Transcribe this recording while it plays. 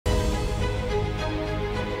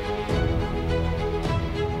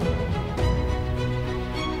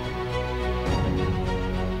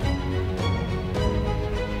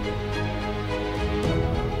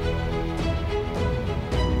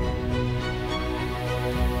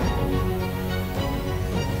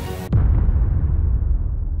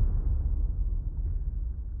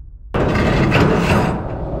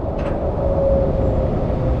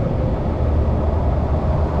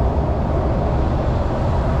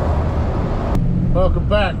Welcome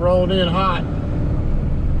back, rolling in hot.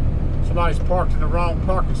 Somebody's parked in the wrong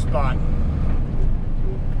parking spot.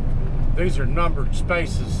 These are numbered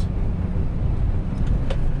spaces.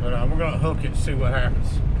 But we're gonna hook it and see what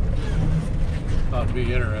happens. Ought to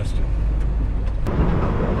be interesting.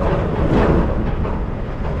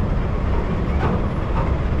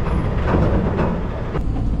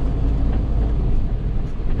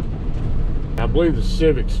 I believe the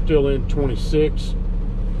Civic's still in 26,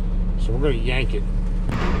 so we're going to yank it.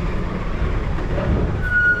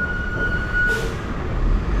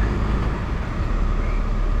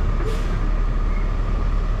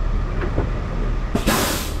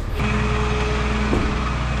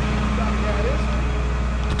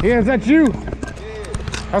 Yeah, is that you? Yeah.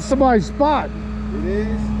 That's somebody's spot. It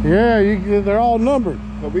is? Yeah, they're all numbered.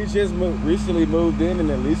 But we just recently moved in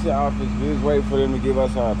the leasing office. We was waiting for them to give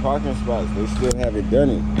us our parking spots. They still haven't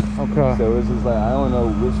done it. Okay. So it's just like, I don't know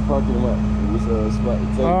which parking lot, which spot to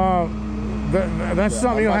take. That's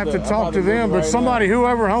something you'll have to talk to them, but somebody,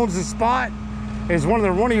 whoever owns the spot, is one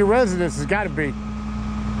of your residents has got to be.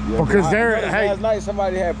 Yeah, because they're, hey. Last night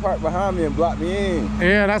somebody had parked behind me and blocked me in.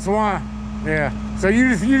 Yeah, that's why. Yeah. So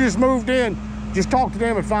you just moved in, just talk to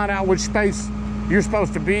them and find out which space you're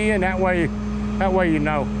supposed to be in. That way you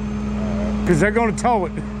know. Because they're going to tow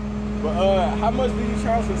it. But how much do you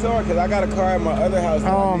charge for towing? Because I got a car at my other house.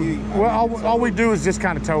 Well, all we do is just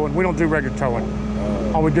kind of towing. We don't do regular towing.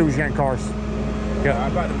 All we do is yank cars. Yeah.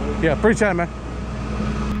 I'm about to move. Yeah, appreciate it, man.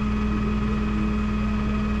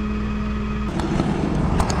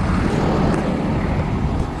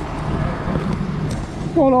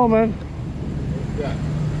 What's going on, man? Yeah.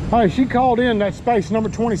 Hey, she called in that space number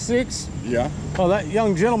 26. Yeah. Oh, that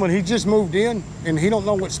young gentleman, he just moved in and he don't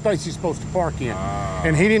know what space he's supposed to park in.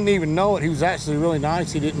 And he didn't even know it. He was actually really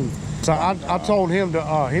nice. He didn't. So I told him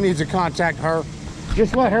to, he needs to contact her.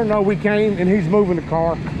 Just let her know we came and he's moving the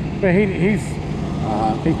car. But he's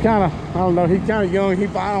kind of, I don't know, he's kind of young.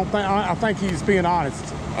 I think he's being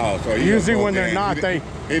honest. Oh, so usually when they're not, he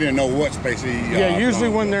didn't know what space he. Yeah, usually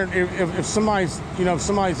when they're, if somebody's, if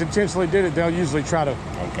somebody's intentionally did it, they'll usually try to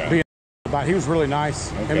be about. He was really nice.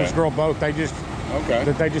 Him and his girl both. They just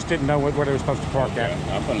didn't know where they were supposed to park at.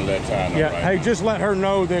 I'm gonna let Ty know. Yeah. Hey, just let her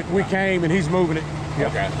know that we came and he's moving it.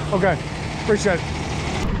 Yeah. Okay. Appreciate it.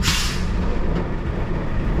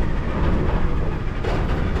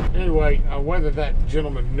 Anyway, whether that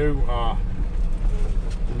gentleman knew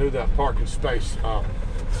that parking space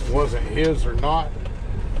wasn't his or not,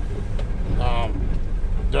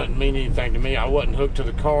 doesn't mean anything to me. I wasn't hooked to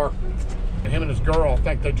the car. Him and his girl, I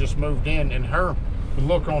think they just moved in, and the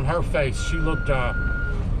look on her face, she looked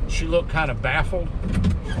kind of baffled,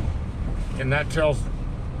 and that tells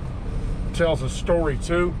a story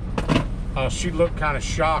too. She looked kind of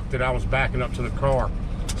shocked that I was backing up to the car,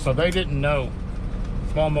 so they didn't know.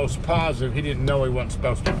 I'm almost positive he didn't know he wasn't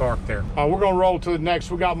supposed to park there. We're gonna roll to the next.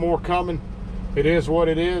 We got more coming. It is what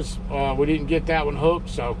it is. We didn't get that one hooked,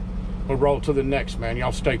 so we'll roll to the next, man.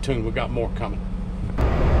 Y'all stay tuned. We got more coming.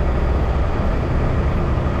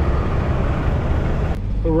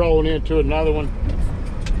 We're rolling into another one.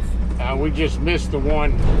 We just missed the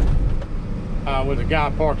one with the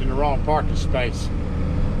guy parked in the wrong parking space.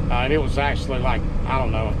 And it was actually like, I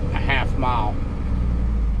don't know, a half mile.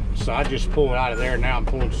 So I just pulled out of there. Now I'm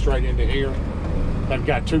pulling straight into here. They've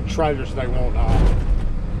got two trailers they won't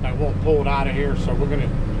pull it out of here. So we're gonna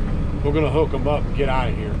hook them up and get out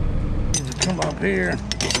of here. Come up here.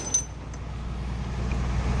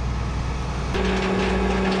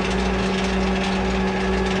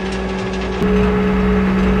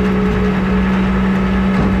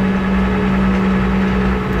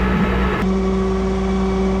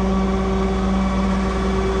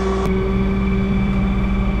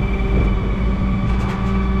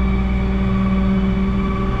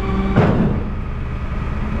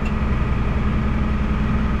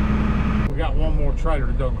 Trailer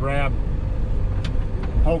to go grab.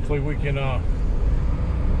 Hopefully we can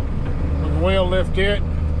wheel lift it.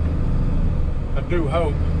 I do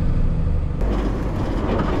hope.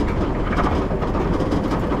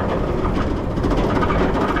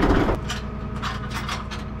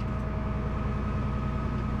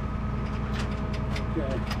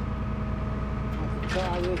 Okay. Let's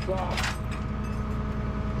tie this off.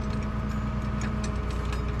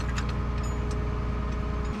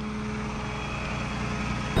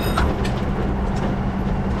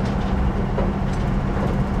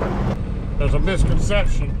 There's a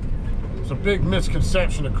misconception, it's a big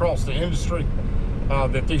misconception across the industry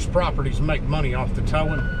that these properties make money off the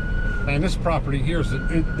towing. And this property here is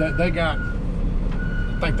they got,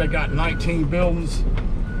 I think they got 19 buildings.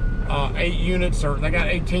 8 units, or they got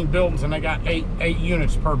 18 buildings and they got eight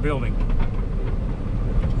units per building.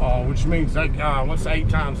 Which means they, what's 8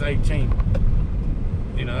 times 18?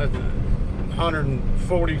 You know, that's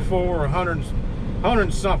 144 or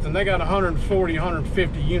 100 something. They got 140,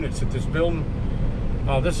 150 units at this building.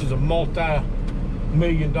 This is a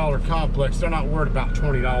multi-million-dollar complex. They're not worried about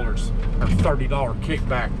 $20 or $30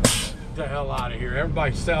 kickback. Get the hell out of here.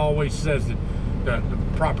 Everybody always says that the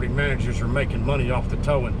property managers are making money off the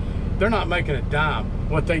towing. They're not making a dime.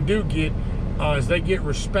 What they do get is they get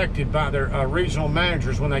respected by their regional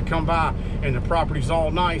managers when they come by and the property's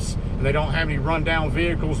all nice and they don't have any rundown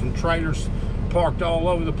vehicles and trailers parked all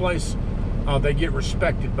over the place. They get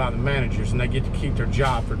respected by the managers and they get to keep their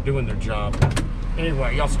job for doing their job.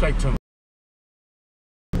 Anyway, y'all stay tuned.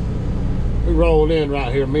 We rolled in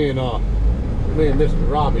right here, me and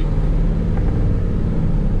Mr. Robby.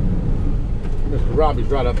 Mr. Robby's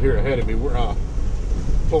right up here ahead of me. We're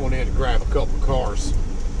pulling in to grab a couple of cars.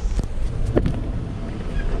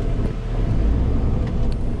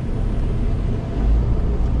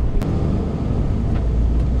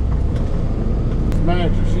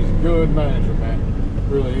 Manager, she's a good manager, man.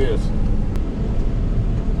 Really is.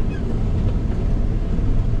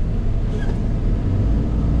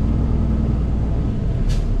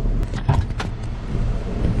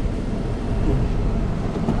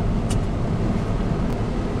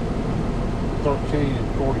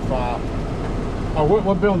 And 45. Oh,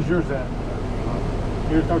 what building's yours at?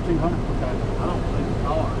 You're 1300? Okay. I don't believe the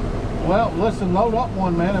car. Well, listen, load up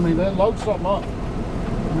one, man. I mean, they load something up.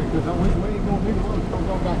 Because we ain't gonna be the ones gonna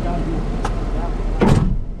go back out here.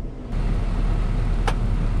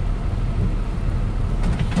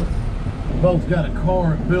 Both got a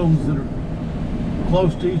car at buildings that are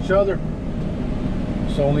close to each other.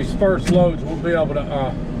 So on these first loads, we'll be able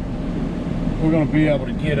to we're gonna be able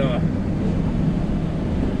to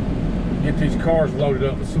get these cars loaded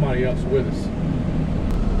up with somebody else with us.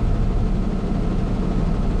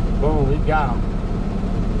 Boom, we got them.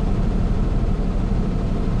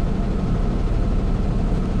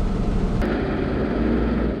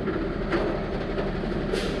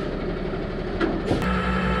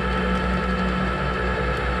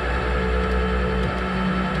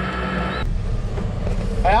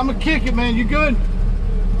 Hey, I'm gonna kick it, man. You good?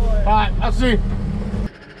 All right, I'll see you.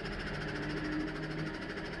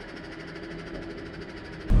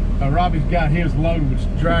 Robbie's got his load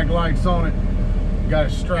with drag lights on it. Got it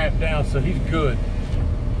strapped down, so he's good.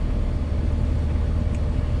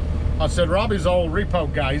 I said Robbie's an old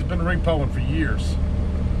repo guy. He's been repoing for years.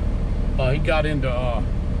 He got into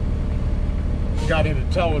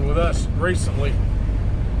towing with us recently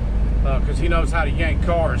because he knows how to yank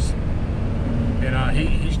cars, and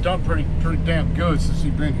he's done pretty damn good since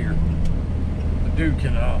he's been here. The dude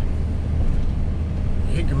can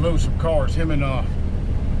he can move some cars. Him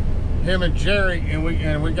and Jerry, and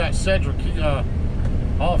we got Cedric,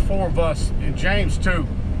 all 4 of us, and James too.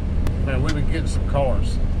 Man, we've been getting some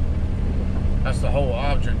cars. That's the whole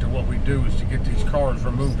object of what we do, is to get these cars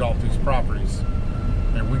removed off these properties,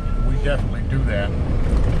 and we definitely do that.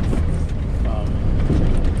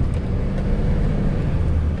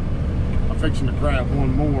 I'm fixing to grab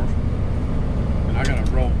one more, and I gotta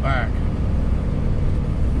roll back.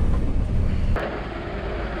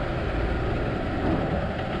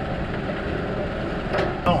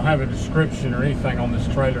 I don't have a description or anything on this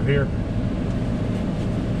trailer here,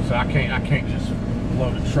 so I can't just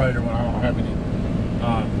load a trailer when I don't have any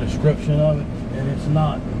description of it, and it's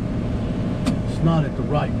not at the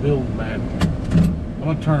right building, man. I'm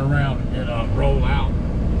gonna turn around and roll out.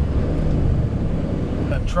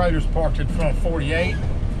 That trailer's parked in front of 48,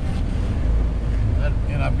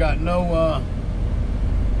 and I've got no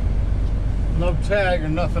tag or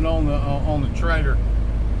nothing on the trailer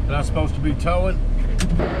that I'm supposed to be towing.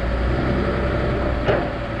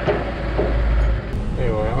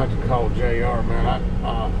 Anyway, I have to call JR, man.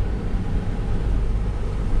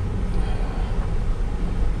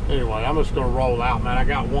 Anyway, I'm just gonna roll out, man. I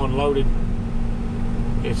got one loaded.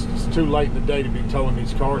 It's too late in the day to be towing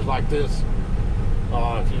these cars like this.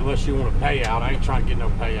 Unless you want a payout. I ain't trying to get no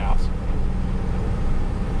payouts.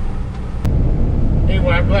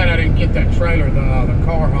 Anyway, I'm glad I didn't get that trailer, the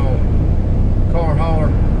car hauler,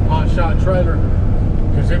 hot shot trailer,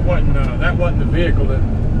 because it wasn't that wasn't the vehicle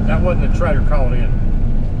that wasn't the trailer called in.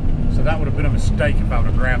 So that would have been a mistake if I would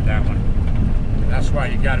have grabbed that one. That's why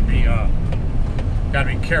you got to be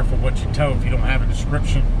careful what you tow if you don't have a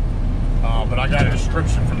description. But I got a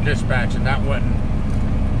description from dispatch, and that wasn't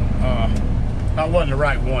the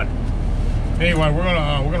right one. Anyway, we're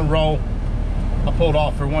gonna roll. I pulled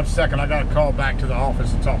off for 1 second. I got to call back to the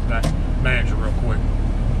office and talk to that manager real quick.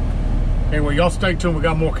 Anyway, y'all stay tuned. We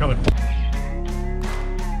got more coming.